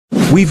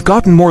We've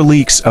gotten more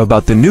leaks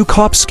about the new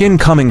cop skin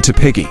coming to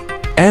Piggy,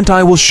 and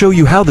I will show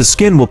you how the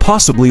skin will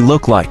possibly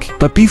look like.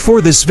 But before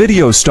this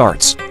video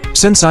starts,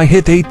 since I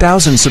hit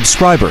 8,000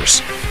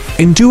 subscribers,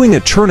 in doing a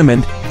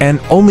tournament and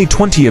only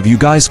 20 of you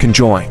guys can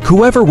join.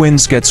 Whoever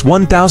wins gets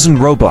 1,000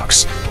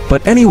 Robux.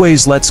 But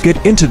anyways, let's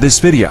get into this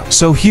video.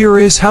 So here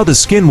is how the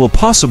skin will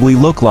possibly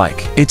look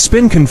like. It's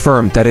been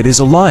confirmed that it is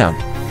a lion.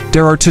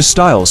 There are two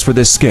styles for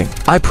this skin.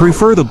 I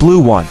prefer the blue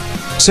one,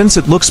 since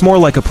it looks more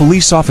like a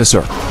police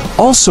officer.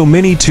 Also,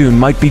 Mini Toon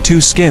might be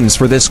two skins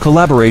for this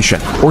collaboration,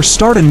 or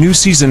start a new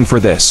season for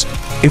this.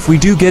 If we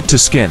do get to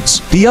skins,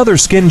 the other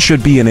skin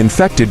should be an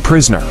infected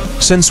prisoner,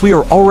 since we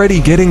are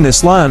already getting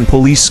this lion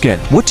police skin.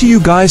 What do you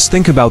guys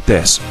think about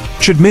this?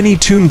 Should Mini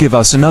Toon give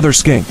us another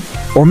skin,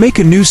 or make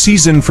a new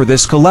season for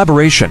this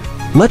collaboration?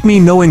 Let me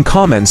know in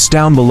comments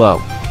down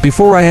below.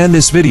 Before I end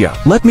this video,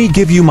 let me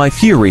give you my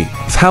theory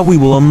of how we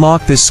will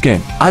unlock this skin.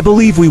 I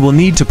believe we will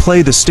need to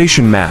play the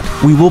station map.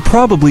 We will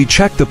probably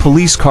check the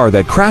police car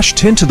that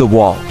crashed into the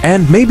wall,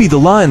 and maybe the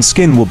lion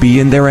skin will be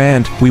in there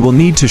and we will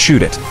need to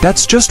shoot it.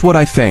 That's just what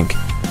I think.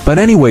 But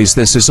anyways,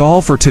 this is all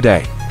for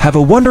today. Have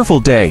a wonderful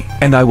day,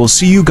 and I will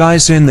see you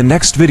guys in the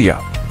next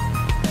video.